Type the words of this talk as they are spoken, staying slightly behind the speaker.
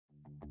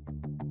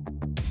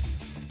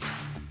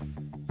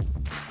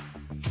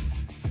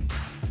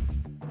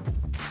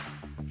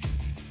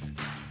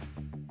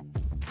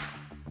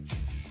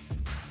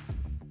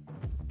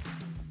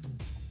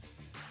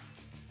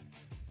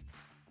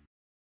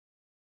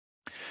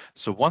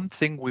So one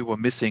thing we were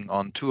missing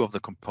on two of the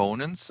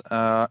components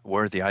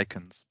were the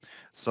icons.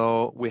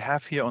 So we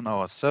have here on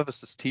our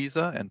services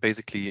teaser, and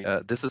basically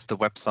this is the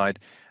website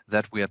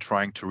that we are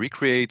trying to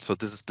recreate. So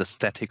this is the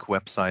static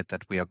website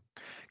that we are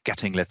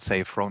getting, let's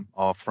say, from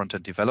our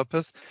front-end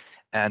developers.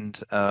 And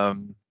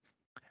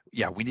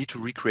yeah, we need to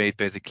recreate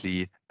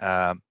basically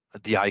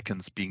the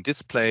icons being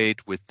displayed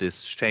with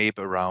this shape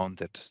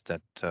around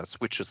that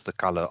switches the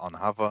color on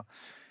hover.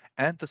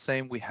 And the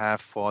same we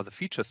have for the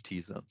features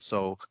teaser.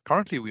 So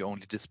currently we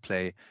only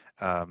display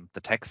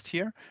the text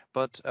here,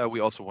 but we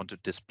also want to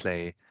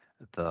display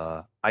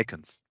the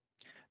icons.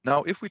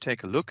 Now, if we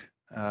take a look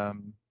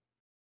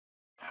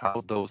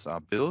how those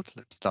are built,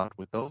 let's start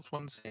with those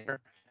ones here.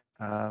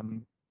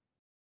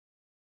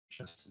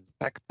 Just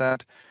inspect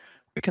that.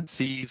 We can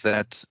see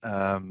that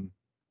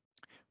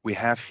we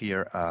have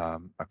here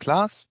a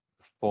class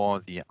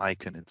for the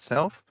icon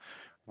itself.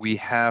 We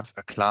have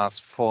a class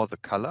for the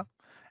color.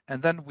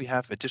 And then we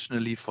have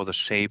additionally for the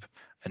shape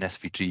an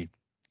SVG.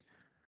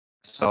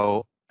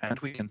 So, and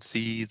we can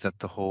see that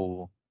the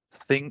whole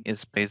thing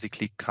is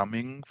basically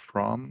coming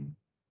from,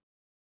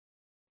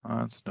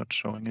 it's not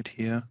showing it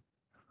here.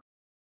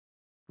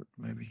 But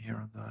maybe here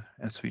on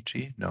the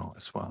SVG, no,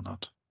 as well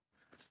not.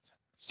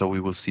 So we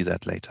will see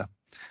that later.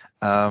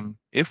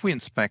 If we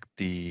inspect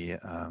the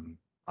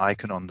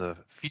icon on the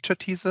feature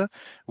teaser,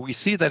 we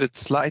see that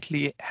it's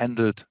slightly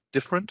handled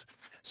different.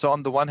 So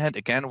on the one hand,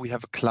 again, we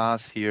have a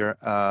class here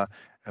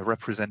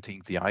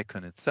representing the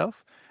icon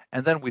itself,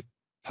 and then we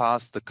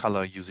pass the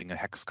color using a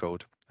hex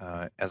code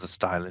as a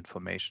style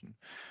information.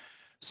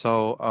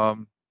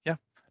 So yeah,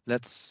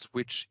 let's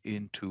switch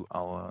into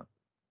our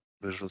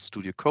Visual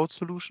Studio Code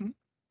solution.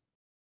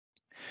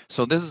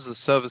 So this is a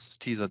services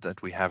teaser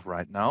that we have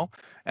right now,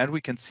 and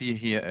we can see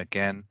here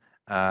again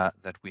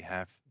that we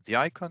have the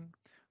icon,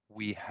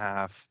 we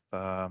have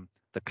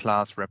the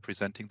class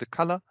representing the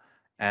color,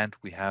 and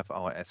we have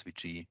our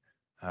SVG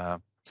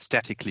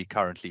statically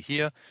currently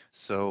here.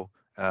 So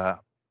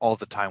all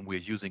the time we're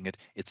using it,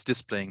 it's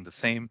displaying the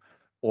same,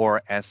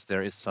 or as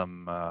there is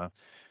some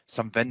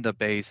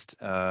vendor-based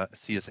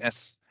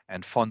CSS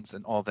and fonts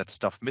and all that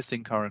stuff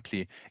missing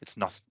currently, it's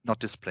not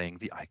displaying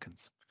the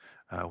icons.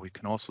 We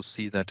can also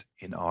see that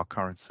in our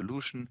current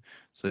solution.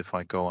 So if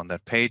I go on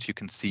that page, you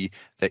can see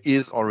there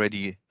is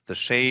already the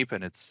shape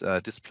and it's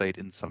displayed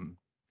in some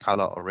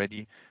color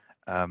already.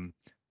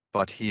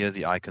 But here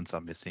the icons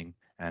are missing,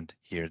 and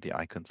here the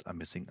icons are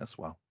missing as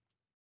well.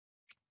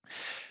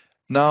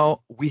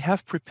 Now we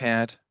have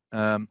prepared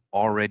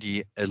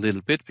already a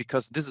little bit,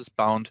 because this is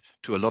bound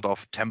to a lot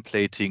of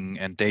templating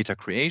and data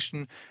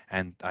creation.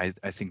 And I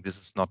think this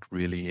is not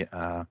really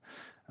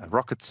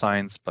rocket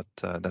science, but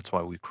that's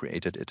why we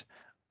created it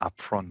up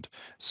front.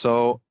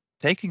 So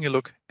taking a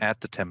look at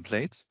the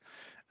templates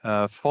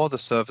for the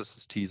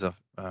services teaser,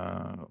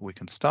 we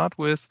can start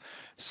with.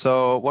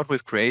 So what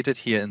we've created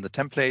here in the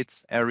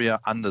templates area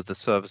under the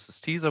services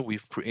teaser,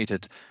 we've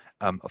created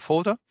a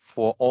folder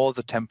for all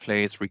the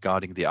templates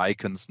regarding the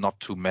icons, not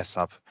to mess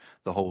up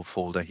the whole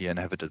folder here and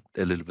have it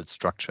a little bit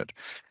structured.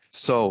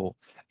 So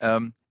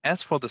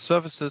as for the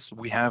services,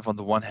 we have on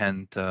the one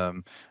hand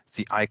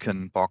the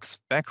icon box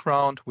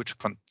background, which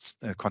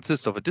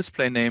consists of a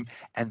display name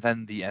and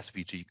then the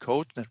SVG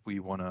code that we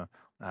want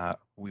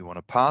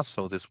to pass.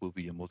 So this will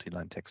be a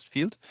multi-line text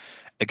field.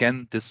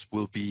 Again, this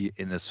will be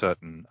in a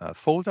certain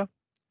folder.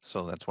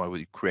 So that's why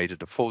we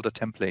created a folder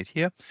template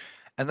here.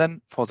 And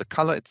then for the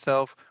color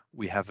itself,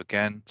 we have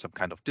again some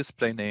kind of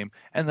display name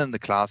and then the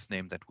class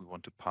name that we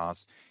want to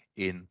pass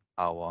in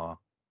our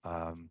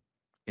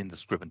in the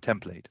Scriven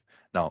template.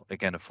 Now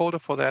again, a folder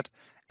for that,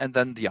 and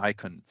then the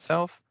icon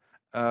itself,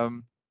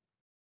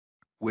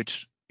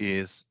 which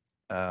is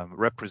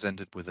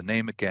represented with a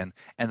name again,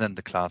 and then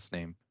the class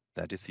name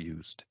that is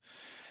used.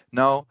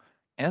 Now,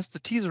 as the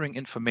teasering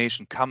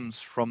information comes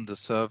from the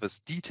service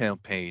detail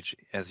page,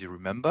 as you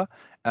remember,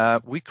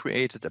 we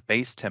created a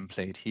base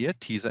template here,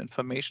 teaser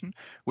information,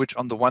 which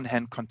on the one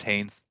hand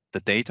contains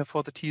the data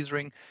for the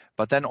teasering,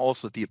 but then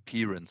also the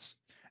appearance.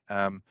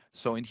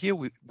 So in here,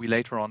 we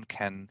later on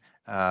can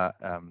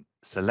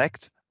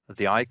select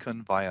the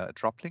icon via a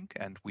drop link,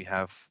 and we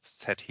have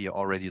set here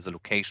already the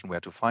location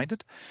where to find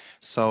it.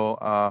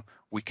 So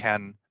we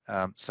can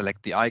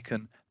select the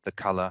icon, the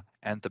color,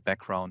 and the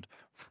background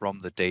from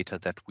the data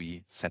that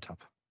we set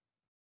up.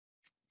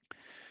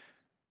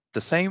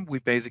 The same we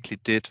basically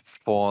did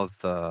for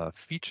the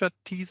feature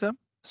teaser.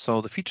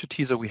 So the feature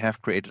teaser we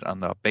have created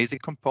under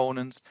basic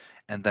components,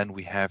 and then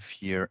we have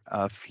here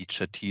a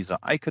feature teaser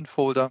icon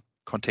folder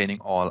containing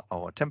all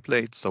our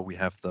templates. So we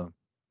have the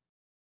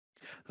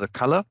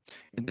color.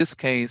 In this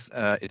case,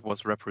 it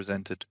was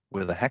represented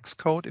with a hex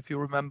code, if you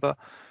remember.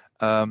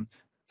 The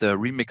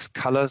remix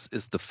colors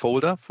is the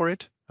folder for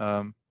it.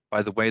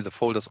 By the way, the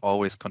folders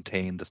always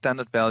contain the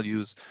standard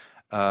values.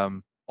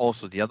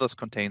 Also, the others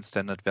contain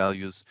standard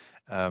values.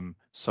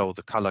 So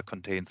the color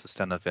contains the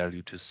standard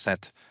value to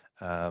set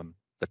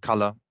the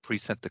color,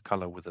 preset the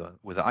color with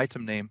an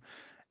item name.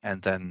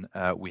 And then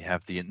we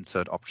have the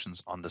insert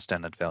options on the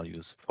standard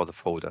values for the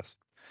folders.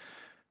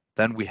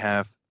 Then we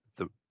have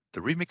the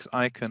the remix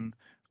icon,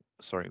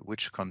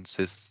 which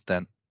consists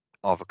then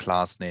of a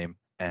class name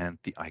and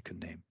the icon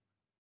name.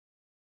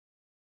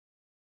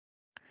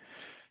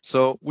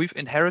 So we've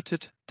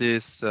inherited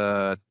this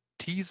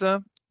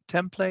teaser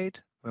template.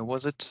 Where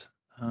was it?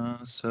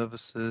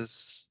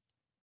 Services.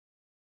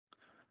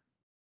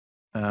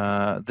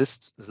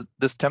 This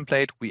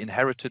template we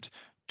inherited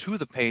to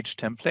the page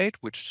template,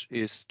 which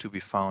is to be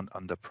found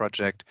under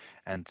project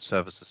and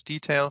services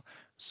detail.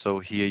 So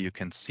here you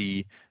can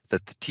see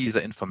that the teaser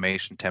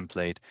information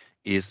template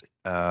is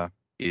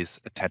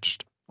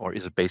attached, or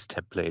is a base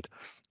template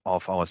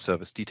of our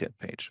service detail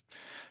page.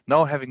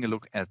 Now having a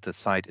look at the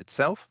site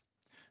itself.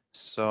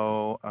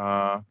 So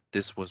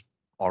this was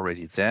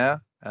already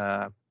there,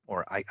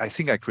 or I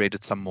think I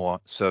created some more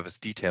service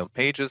detail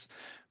pages.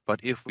 But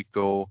if we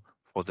go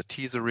for the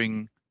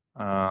teasering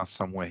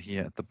somewhere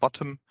here at the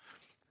bottom,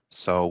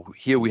 so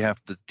here we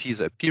have the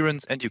teaser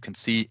appearance, and you can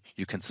see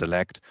you can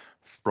select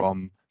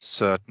from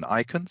certain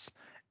icons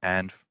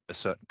and a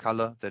certain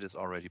color that is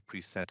already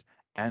preset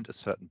and a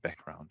certain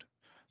background.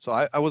 So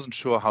I wasn't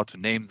sure how to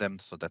name them,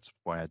 so that's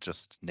why I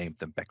just named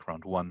them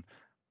background 1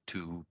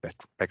 to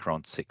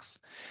background 6.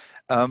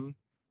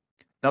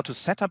 Now to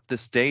set up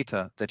this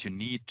data that you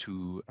need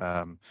to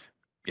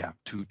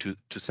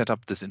to set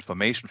up this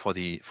information for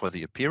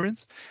the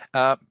appearance,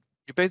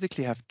 you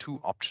basically have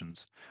two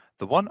options.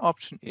 The one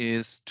option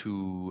is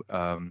to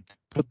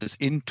put this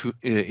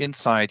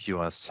inside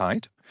your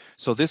site.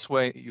 So this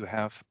way you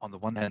have, on the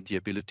one hand, the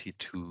ability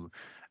to,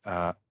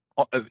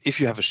 if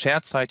you have a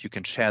shared site, you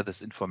can share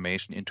this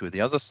information into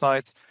the other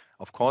sites.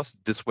 Of course,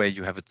 this way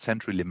you have it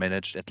centrally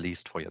managed, at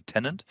least for your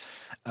tenant.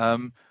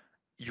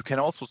 You can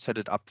also set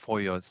it up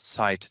for your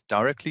site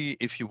directly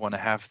if you want to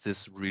have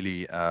this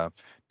really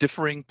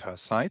differing per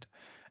site,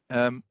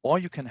 or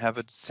you can have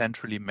it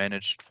centrally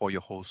managed for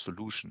your whole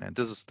solution. And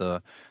this is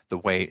the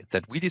way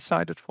that we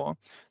decided for.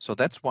 So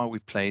that's why we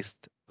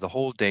placed the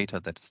whole data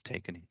that is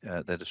taken,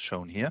 that is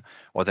shown here,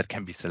 or that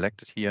can be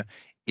selected here,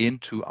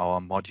 into our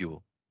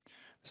module.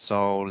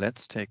 So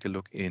let's take a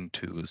look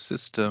into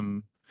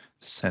System,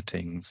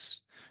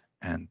 Settings,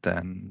 and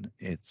then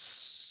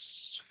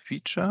its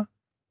Feature.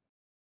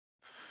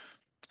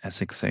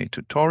 SXA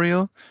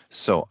tutorial.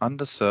 So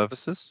under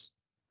services,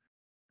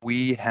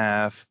 we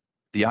have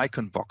the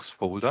icon box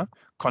folder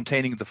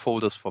containing the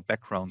folders for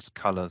backgrounds,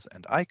 colors,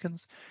 and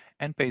icons.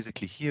 And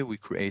basically here we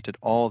created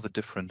all the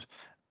different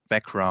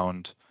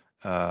background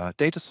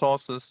data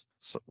sources,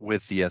 so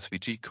with the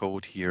SVG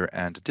code here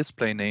and a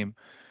display name.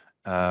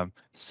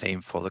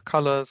 Same for the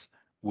colors,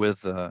 with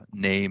the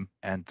name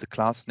and the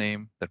class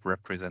name that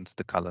represents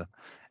the color.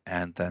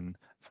 And then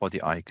for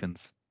the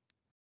icons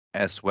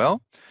as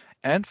well.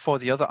 And for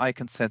the other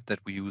icon set that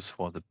we use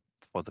for the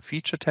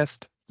feature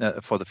test,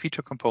 for the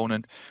feature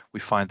component,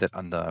 we find that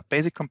under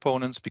basic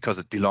components, because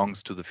it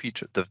belongs to the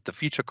feature, the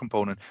feature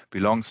component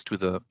belongs to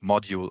the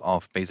module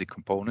of basic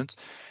components.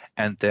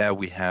 And there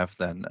we have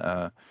then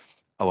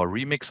our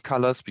remix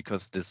colors,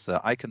 because this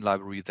icon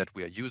library that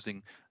we are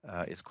using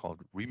is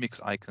called remix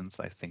icons,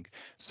 I think.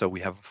 So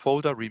we have a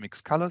folder,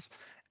 remix colors,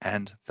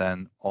 and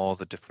then all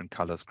the different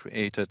colors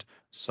created.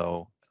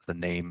 So the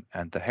name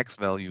and the hex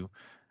value,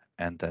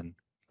 and then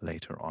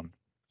later on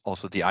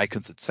also the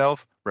icons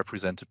itself,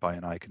 represented by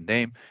an icon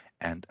name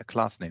and a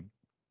class name.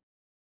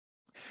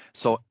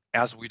 So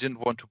as we didn't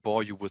want to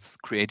bore you with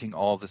creating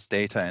all this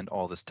data and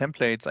all these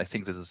templates, I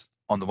think this is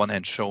on the one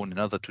hand shown in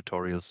other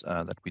tutorials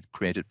that we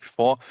created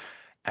before.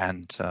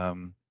 And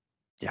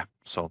yeah,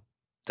 so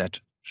that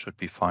should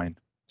be fine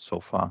so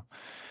far.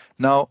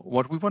 Now,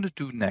 what we want to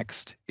do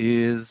next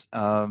is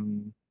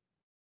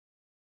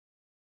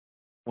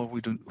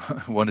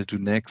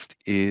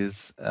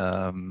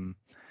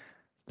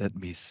let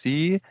me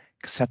see,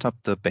 set up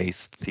the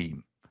base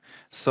theme.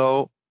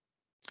 So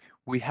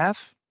we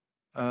have,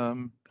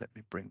 let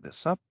me bring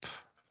this up,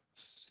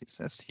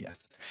 CSS,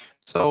 yes.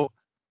 So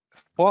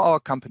for our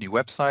company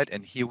website,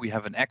 and here we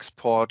have an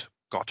export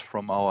got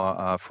from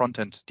our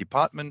front-end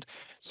department.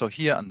 So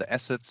here under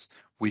assets,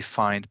 we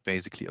find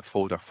basically a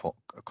folder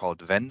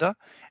called vendor.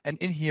 And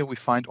in here, we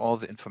find all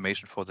the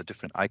information for the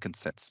different icon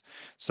sets.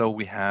 So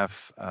we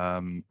have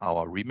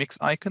our remix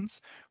icons,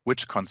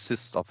 which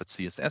consists of a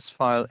CSS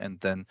file and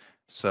then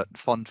certain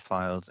font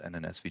files and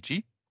an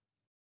SVG.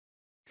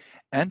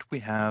 And we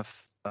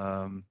have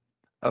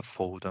a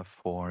folder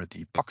for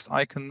the box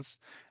icons,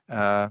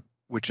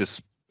 which is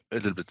a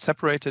little bit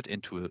separated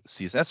into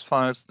CSS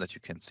files that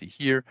you can see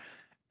here,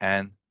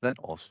 and then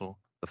also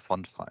the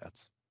font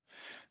files.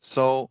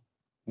 So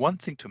one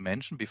thing to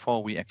mention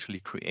before we actually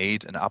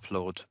create and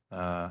upload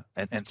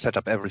and set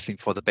up everything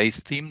for the base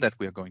theme that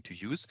we are going to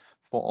use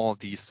for all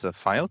these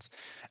files,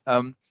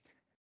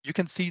 you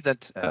can see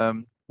that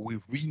we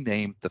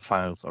renamed the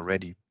files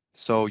already.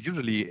 So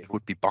usually it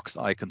would be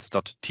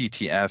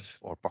boxicons.ttf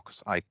or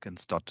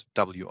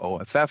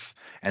boxicons.woff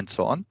and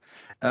so on.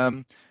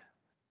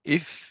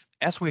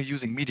 As we're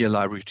using media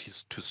library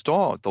to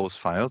store those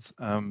files,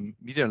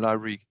 media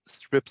library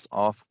strips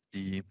off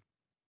the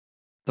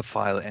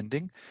file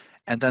ending,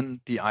 and then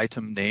the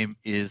item name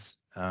is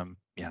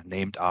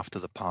named after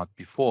the part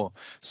before.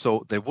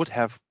 So they would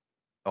have,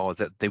 or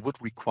that they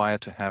would require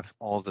to have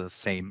all the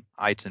same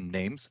item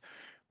names,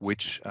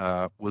 which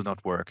will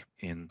not work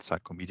in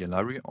Sitecore Media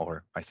Library,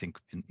 or I think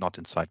not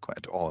in Sitecore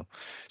at all.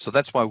 So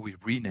that's why we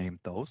renamed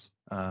those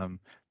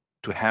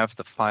to have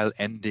the file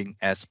ending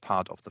as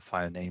part of the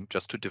file name,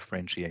 just to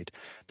differentiate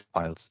the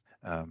files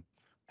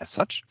as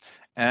such.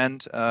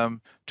 And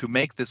to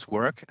make this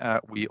work,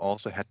 we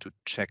also had to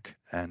check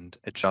and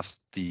adjust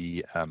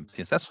the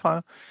CSS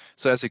file.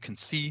 So as you can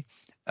see,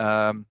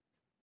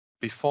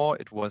 before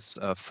it was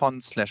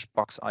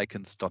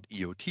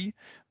font/boxicons.eot,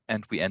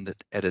 and we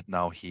added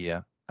now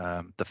here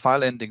the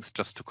file endings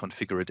just to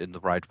configure it in the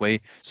right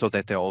way, so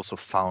that they're also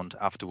found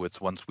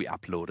afterwards once we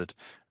uploaded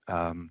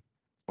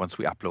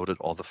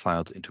all the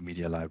files into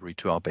Media Library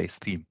to our base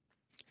theme.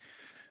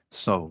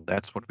 So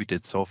that's what we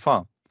did so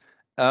far.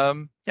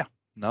 Yeah,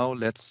 now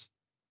let's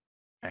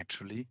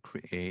actually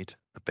create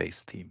a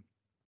base theme.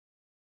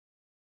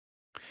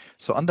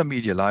 So under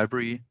Media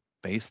Library,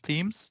 base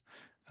themes,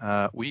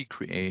 we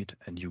create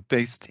a new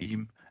base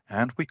theme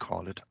and we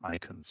call it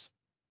icons.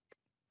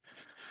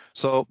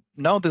 So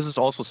now this is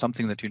also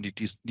something that you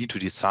need to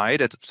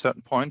decide at a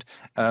certain point.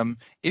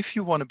 If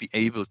you want to be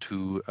able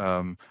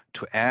to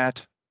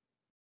add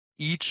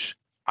each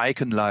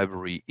icon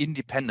library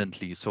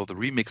independently, so the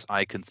remix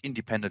icons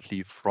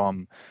independently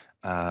from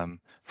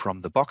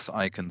the box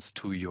icons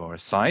to your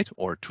site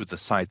or to the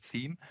site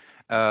theme,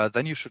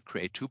 then you should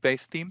create two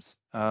base themes.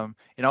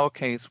 In our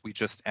case, we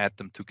just add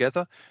them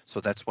together.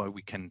 So that's why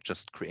we can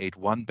just create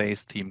one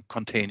base theme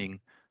containing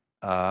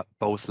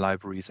both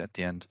libraries at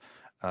the end.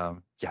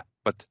 Yeah,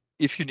 but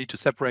if you need to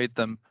separate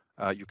them,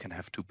 you can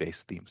have two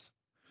base themes.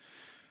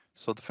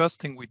 So the first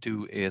thing we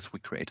do is we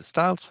create a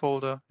styles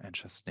folder and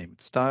just name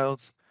it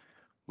styles.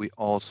 We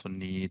also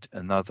need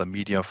another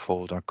media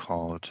folder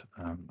called,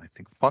 I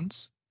think,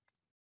 fonts.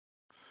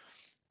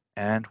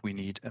 And we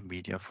need a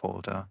media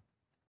folder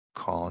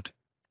called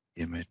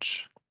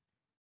image.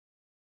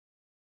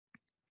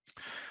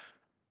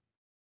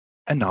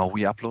 And now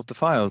we upload the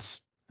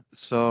files.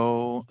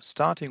 So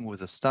starting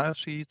with the style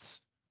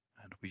sheets,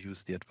 and we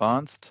use the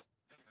advanced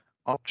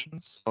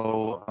options.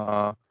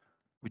 So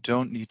we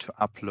don't need to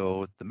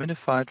upload the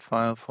minified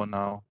file for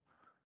now.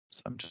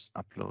 So I'm just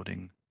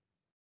uploading.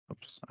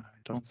 Oops, I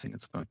don't think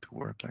it's going to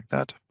work like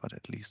that, but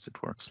at least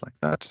it works like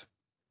that.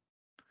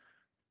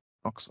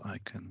 Box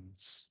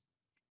icons,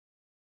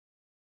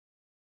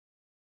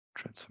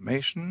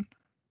 transformation,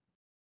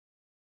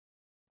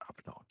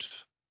 upload.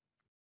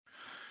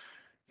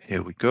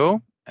 Here we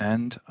go.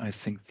 And I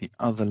think the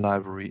other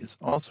library is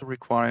also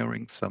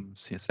requiring some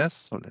CSS.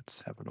 So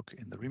let's have a look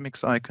in the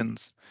remix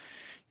icons.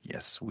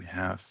 Yes, we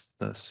have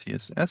the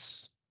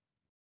CSS.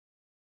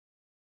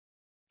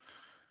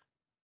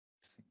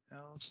 Anything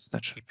else?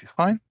 That should be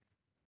fine.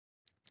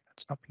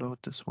 Let's upload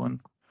this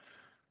one.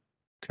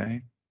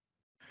 Okay.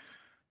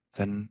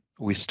 Then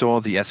we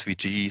store the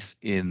SVGs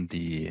in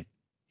the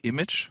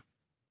image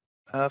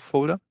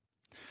folder.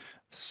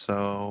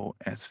 So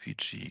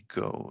SVG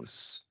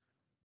goes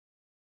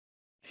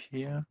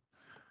here.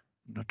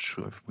 I'm not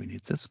sure if we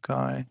need this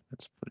guy.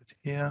 Let's put it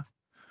here.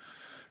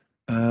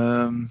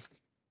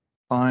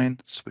 Fine.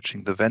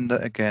 Switching the vendor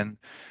again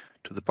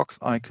to the box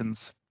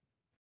icons.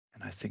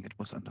 And I think it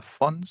was under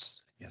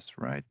fonts. Yes,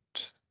 right.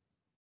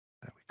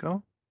 There we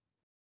go.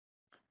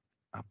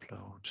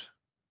 Upload.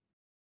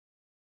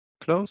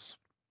 Close.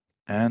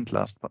 And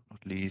last but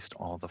not least,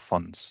 all the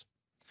fonts.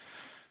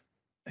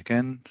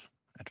 Again,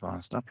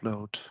 advanced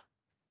upload.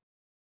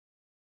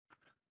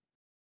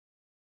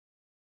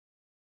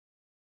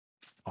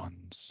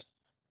 Fonts.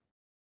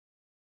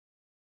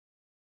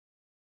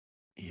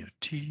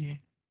 EOT.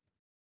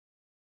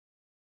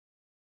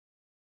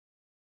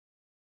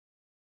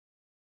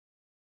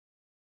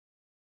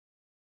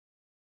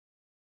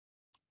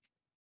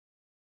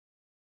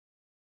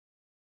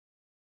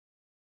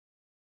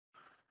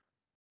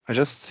 I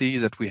just see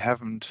that we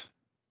haven't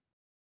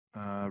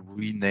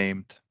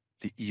renamed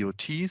the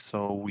EOT,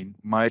 so we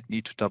might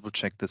need to double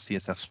check the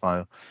CSS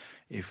file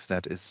if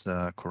that is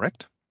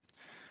correct.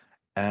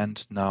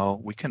 And now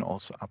we can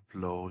also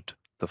upload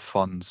the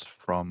fonts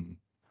from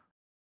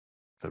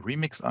the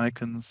remix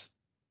icons.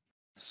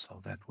 So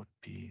that would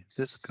be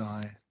this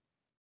guy,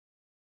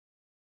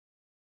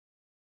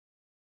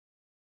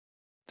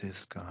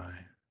 this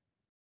guy,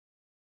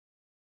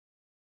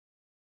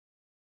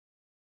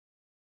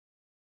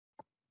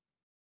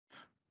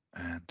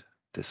 and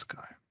this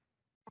guy.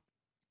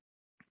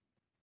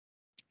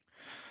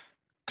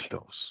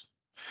 Close.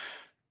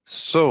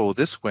 So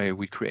this way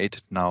we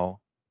created now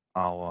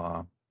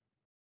our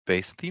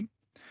base theme,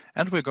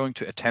 and we're going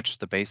to attach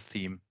the base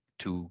theme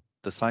to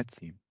the site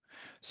theme.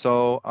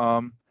 So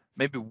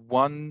maybe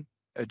one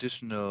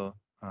additional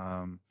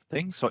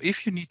thing. So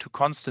if you need to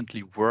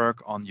constantly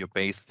work on your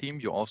base theme,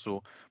 you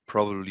also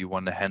probably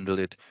want to handle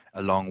it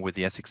along with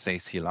the SXA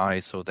CLI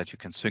so that you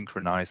can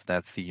synchronize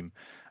that theme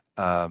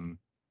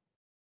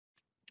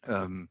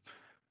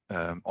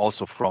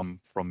also from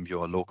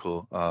your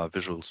local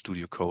Visual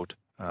Studio Code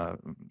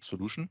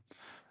solution.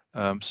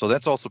 So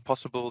that's also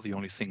possible. The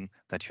only thing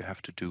that you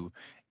have to do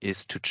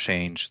is to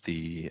change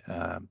the,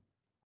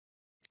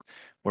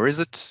 where is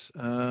it?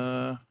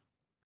 I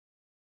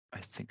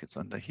think it's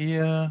under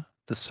here,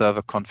 the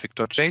server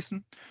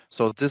config.json.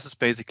 So this is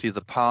basically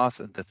the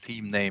path and the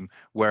theme name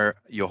where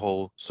your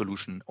whole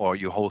solution or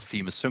your whole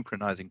theme is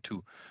synchronizing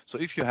to. So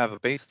if you have a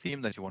base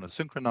theme that you want to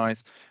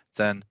synchronize,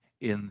 then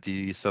in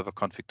the server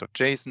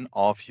config.json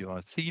of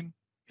your theme,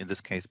 in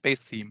this case base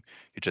theme,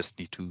 you just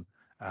need to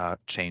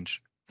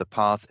change the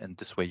path, and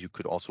this way you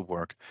could also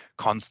work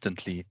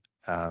constantly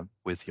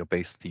with your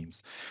base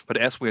themes. But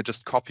as we're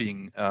just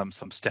copying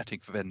some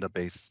static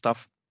vendor-based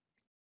stuff,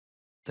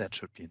 that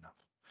should be enough.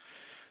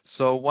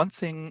 So one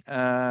thing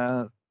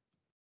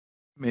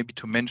maybe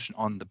to mention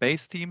on the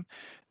base theme,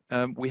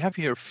 we have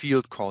here a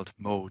field called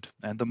mode,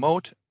 and the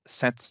mode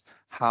sets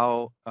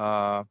how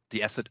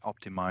the asset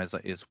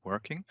optimizer is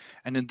working.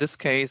 And in this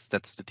case,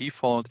 that's the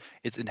default.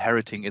 It's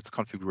inheriting its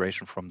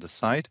configuration from the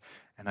site.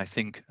 And I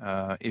think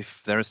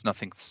if there is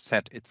nothing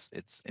set,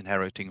 it's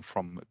inheriting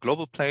from a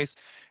global place.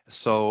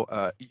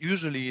 So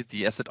usually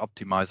the asset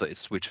optimizer is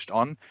switched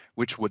on,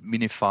 which would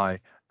minify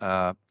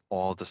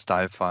all the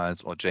style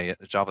files or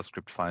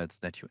JavaScript files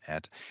that you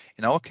add.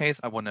 In our case,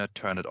 I want to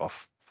turn it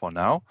off for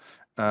now,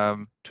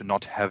 to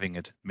not having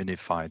it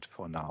minified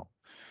for now,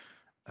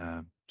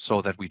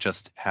 so that we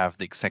just have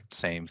the exact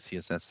same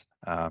CSS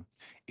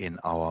in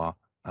our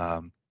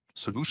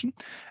solution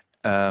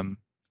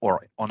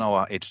or on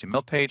our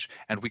HTML page,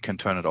 and we can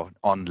turn it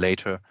on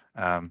later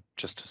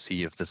just to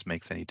see if this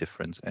makes any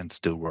difference and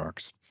still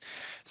works.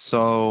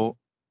 So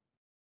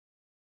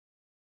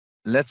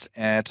let's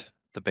add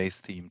the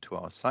base theme to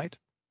our site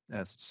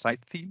as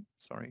site theme,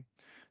 sorry.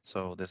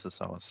 So this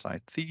is our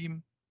site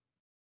theme.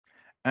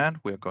 And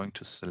we're going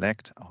to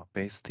select our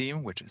base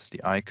theme, which is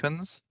the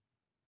icons.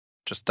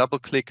 Just double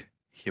click,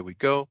 here we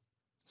go,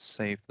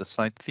 save the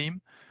site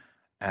theme.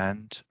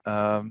 And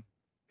yeah,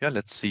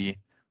 let's see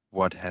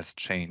what has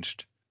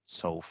changed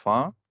so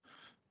far.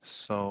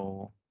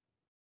 So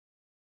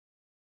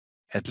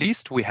at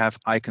least we have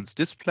icons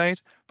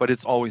displayed, but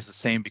it's always the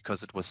same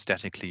because it was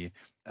statically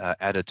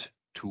added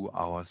to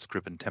our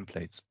script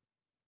templates.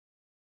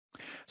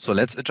 So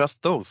let's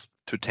adjust those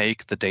to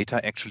take the data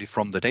actually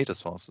from the data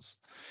sources.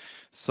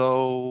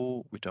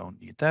 So we don't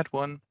need that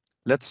one.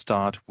 Let's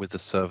start with the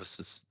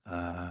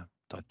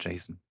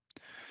services.json.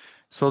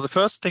 So the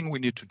first thing we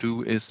need to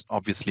do is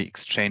obviously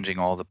exchanging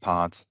all the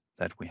parts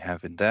that we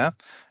have in there.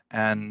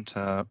 And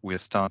we're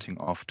starting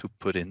off to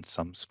put in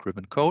some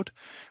script code,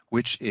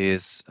 which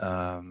is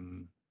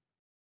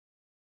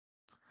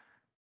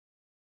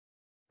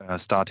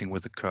starting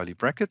with the curly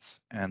brackets.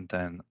 And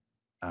then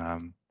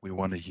we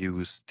want to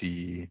use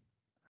the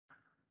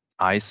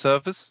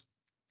iService.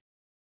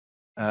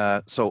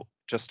 So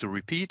just to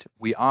repeat,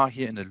 we are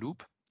here in a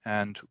loop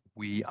and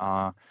we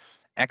are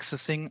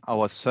accessing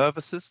our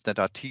services that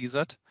are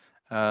teasered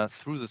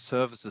through the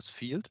services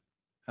field.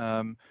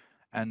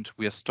 And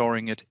we are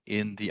storing it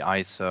in the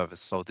iService.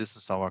 So this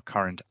is our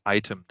current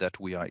item that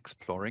we are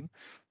exploring.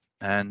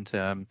 And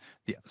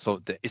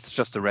it's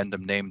just a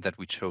random name that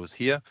we chose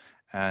here.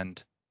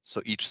 And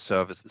so each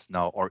service is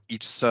now, or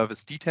each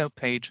service detail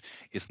page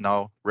is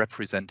now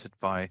represented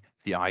by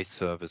the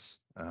iService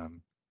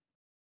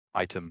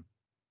item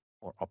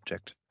or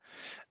object.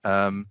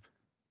 And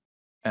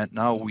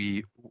now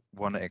we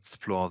want to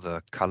explore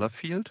the color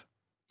field.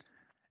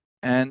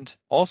 And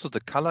also the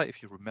color,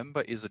 if you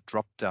remember, is a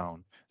drop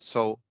down.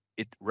 So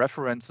it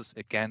references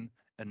again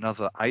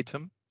another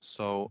item.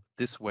 So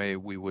this way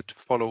we would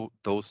follow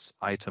those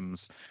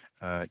items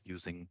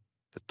using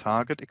the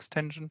target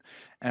extension.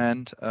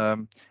 And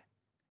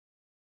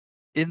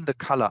in the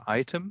color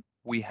item,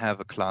 we have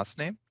a class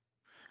name.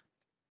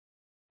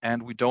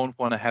 And we don't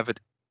want to have it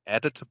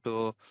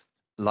editable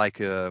like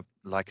a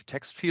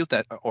text field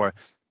that, or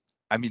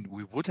I mean,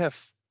 we would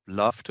have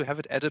loved to have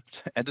it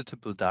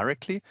editable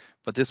directly,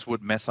 but this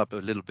would mess up a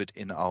little bit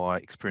in our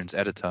experience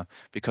editor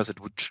because it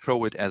would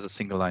show it as a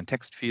single line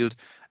text field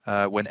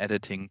when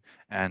editing,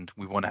 and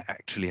we want to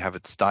actually have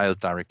it styled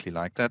directly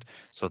like that.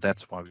 So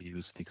that's why we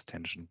use the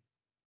extension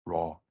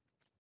raw.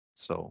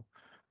 So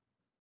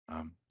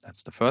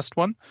that's the first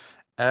one.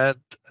 And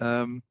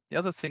the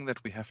other thing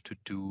that we have to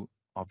do,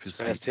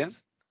 obviously, Sebastian,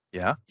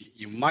 yeah,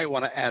 you might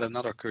want to add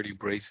another curly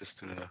braces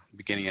to the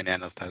beginning and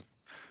end of that.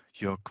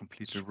 You're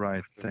completely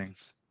right.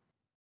 Thanks.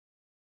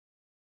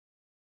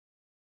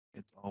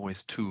 It's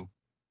always two.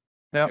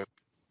 Yeah. Yep.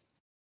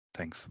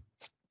 Thanks.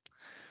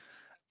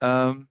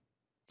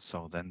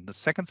 So then the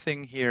second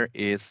thing here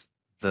is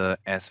the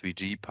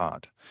SVG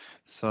part.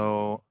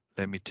 So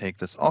let me take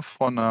this off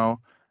for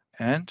now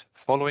and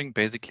following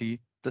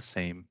basically the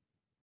same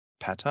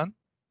pattern.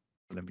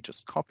 Let me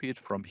just copy it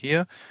from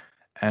here.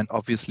 And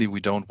obviously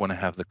we don't want to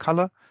have the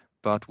color,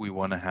 but we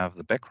want to have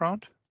the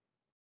background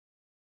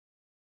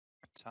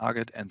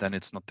target, and then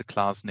it's not the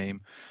class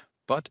name,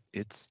 but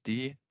it's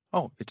the,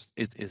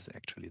 it is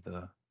actually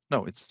the,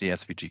 no, it's the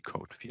SVG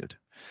code field,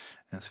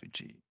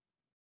 SVG.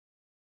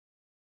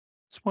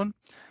 This one,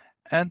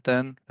 and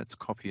then let's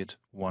copy it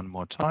one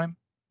more time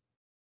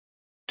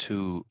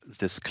to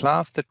this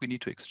class that we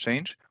need to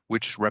exchange,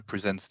 which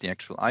represents the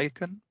actual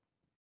icon.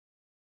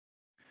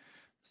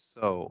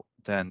 So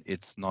then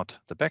it's not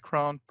the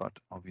background, but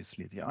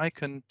obviously the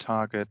icon,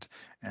 target,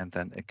 and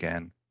then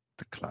again,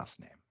 the class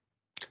name.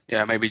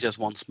 Yeah, maybe just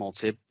one small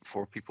tip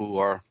for people who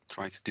are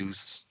trying to do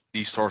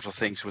these sorts of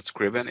things with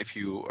Scriven. If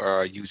you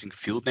are using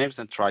field names,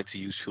 then try to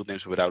use field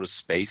names without a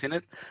space in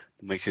it.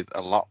 It makes it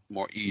a lot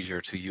more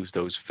easier to use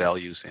those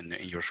values in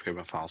your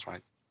Scriven files,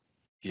 right?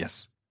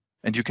 Yes.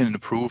 And you can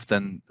improve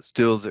then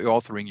still the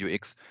authoring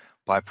UX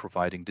by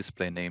providing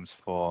display names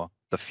for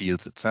the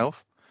fields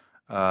itself.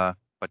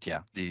 But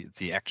yeah,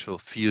 the actual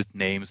field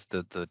names,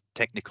 the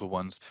technical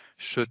ones,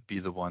 should be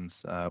the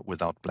ones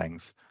without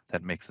blanks.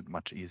 That makes it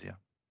much easier.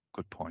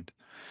 Good point.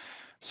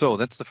 So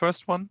that's the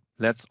first one.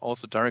 Let's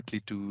also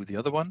directly do the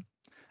other one.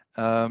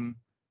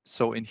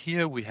 So in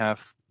here we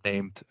have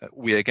named,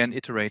 we're again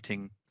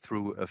iterating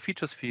through a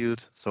features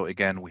field. So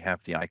again, we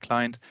have the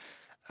iClient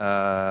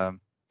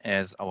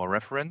as our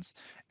reference,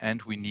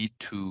 and we need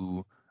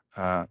to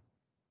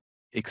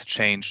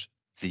exchange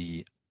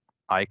the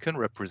icon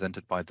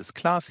represented by this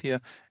class here,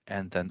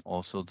 and then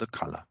also the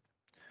color.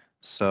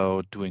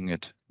 So doing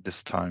it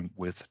this time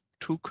with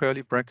 2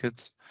 curly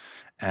brackets,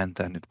 and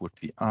then it would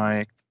be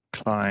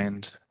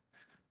iClient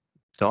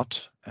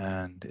dot,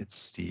 and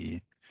it's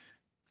the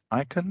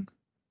icon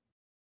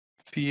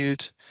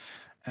field,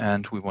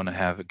 and we want to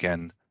have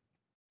again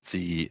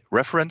the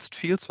referenced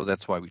field, so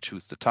that's why we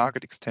choose the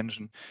target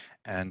extension,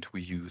 and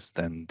we use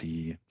then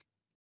the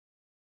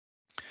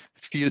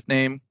field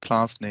name,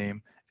 class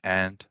name,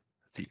 and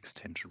the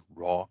extension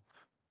raw,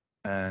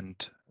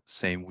 and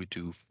same we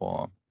do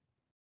for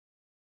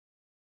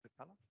the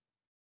color.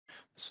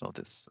 So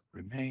this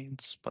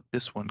remains, but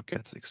this one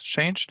gets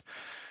exchanged.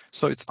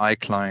 So it's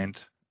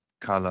iClient,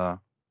 color,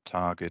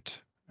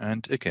 target,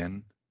 and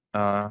again,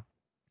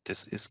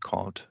 this is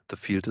called, the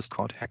field is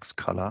called hex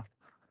color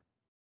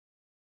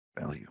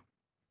value.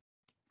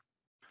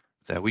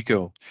 There we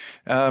go.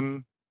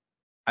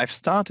 I've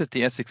started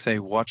the SXA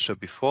watcher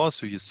before,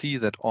 so you see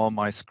that all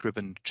my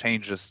Scriven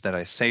changes that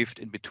I saved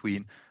in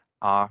between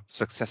are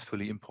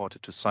successfully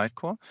imported to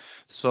Sitecore.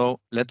 So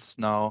let's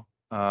now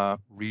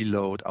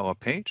reload our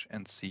page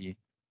and see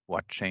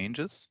what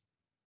changes.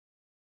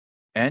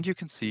 And you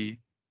can see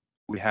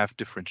we have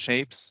different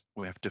shapes,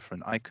 we have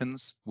different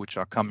icons, which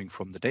are coming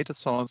from the data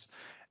source.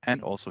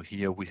 And also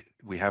here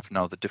we have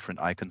now the different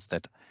icons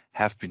that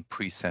have been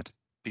preset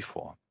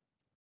before.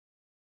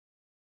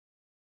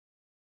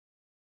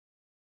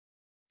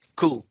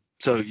 Cool.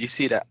 So you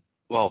see that,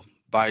 well,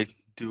 by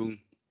doing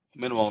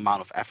minimal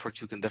amount of effort,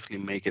 you can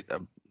definitely make it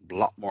a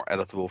lot more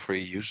editable for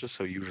your users.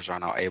 So users are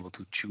now able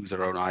to choose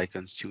their own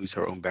icons, choose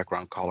their own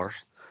background colors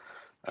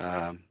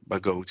by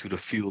going to the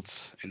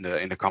fields in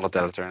the content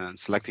editor and then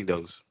selecting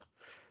those.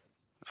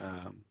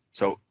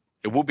 So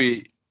it will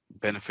be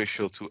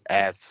beneficial to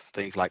add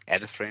things like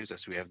edit frames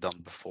as we have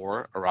done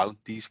before around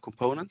these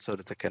components so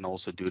that they can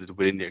also do it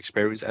within the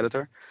experience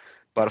editor.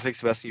 But I think,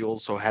 Sebastian, you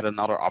also had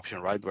another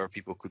option, right, where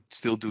people could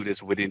still do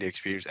this within the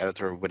experience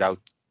editor without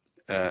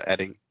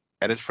adding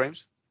edit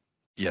frames?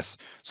 Yes,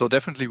 so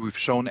definitely we've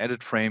shown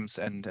edit frames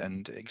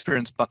and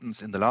experience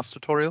buttons in the last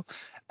tutorial.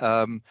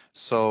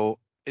 So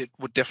it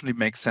would definitely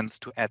make sense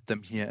to add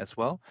them here as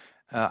well.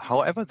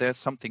 However, there's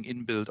something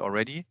inbuilt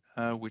already,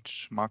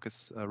 which Mark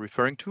is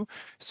referring to.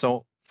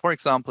 So for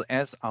example,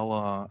 as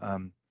our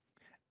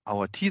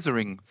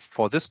teasering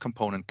for this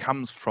component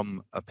comes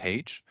from a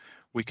page,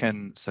 we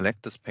can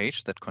select this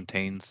page that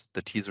contains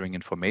the teasering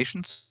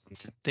information,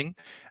 setting,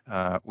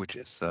 which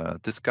is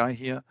this guy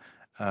here.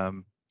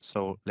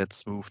 So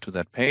let's move to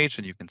that page,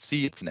 and you can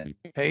see it's an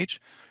empty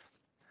page.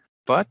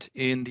 But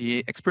in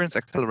the Experience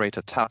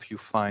Accelerator tab, you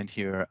find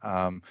here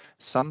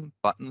some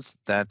buttons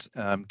that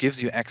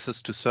gives you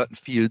access to certain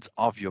fields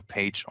of your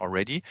page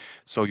already.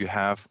 So you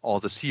have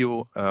all the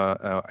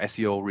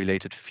SEO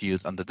related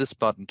fields under this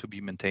button to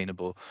be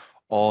maintainable,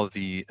 all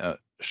the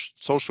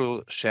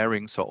social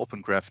sharing, so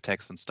open graph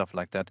text and stuff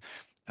like that.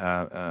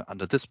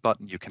 Under this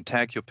button, you can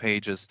tag your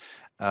pages,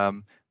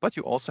 but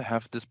you also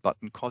have this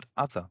button called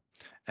Other.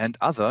 And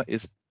Other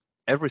is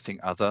everything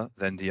other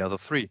than the other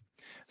three.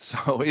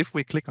 So if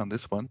we click on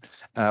this one,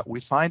 we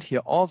find here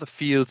all the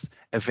fields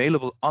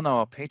available on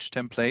our page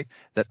template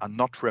that are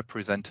not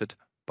represented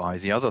by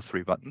the other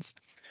 3 buttons.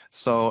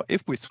 So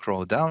if we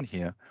scroll down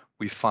here,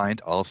 we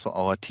find also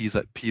our teaser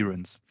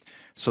appearance.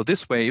 So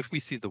this way, if we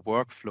see the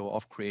workflow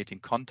of creating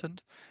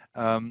content,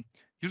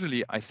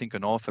 usually I think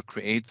an author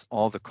creates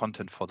all the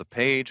content for the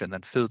page and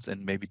then fills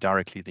in maybe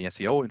directly the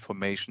SEO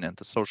information and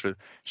the social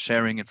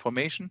sharing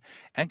information,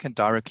 and can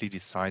directly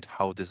decide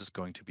how this is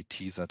going to be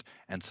teasered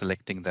and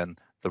selecting then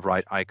the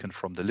right icon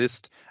from the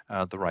list,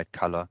 the right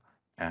color,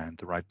 and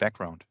the right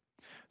background.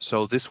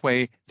 So this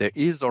way, there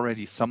is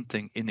already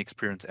something in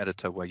Experience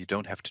Editor where you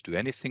don't have to do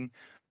anything,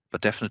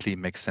 but definitely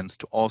makes sense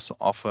to also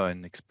offer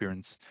an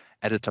Experience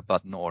Editor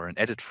button or an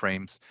edit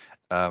frames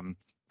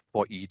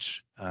for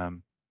each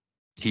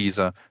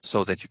teaser,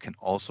 so that you can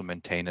also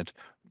maintain it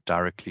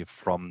directly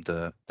from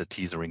the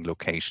teasering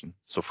location.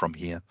 So from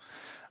here.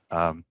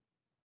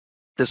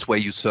 This way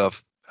you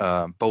serve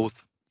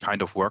both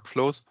kind of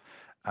workflows,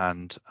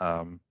 and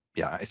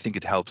yeah, I think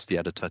it helps the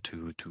editor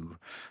to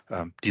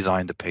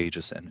design the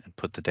pages and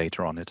put the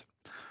data on it.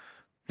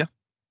 Yeah.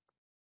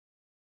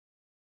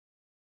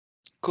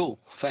 Cool.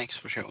 Thanks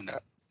for showing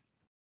that.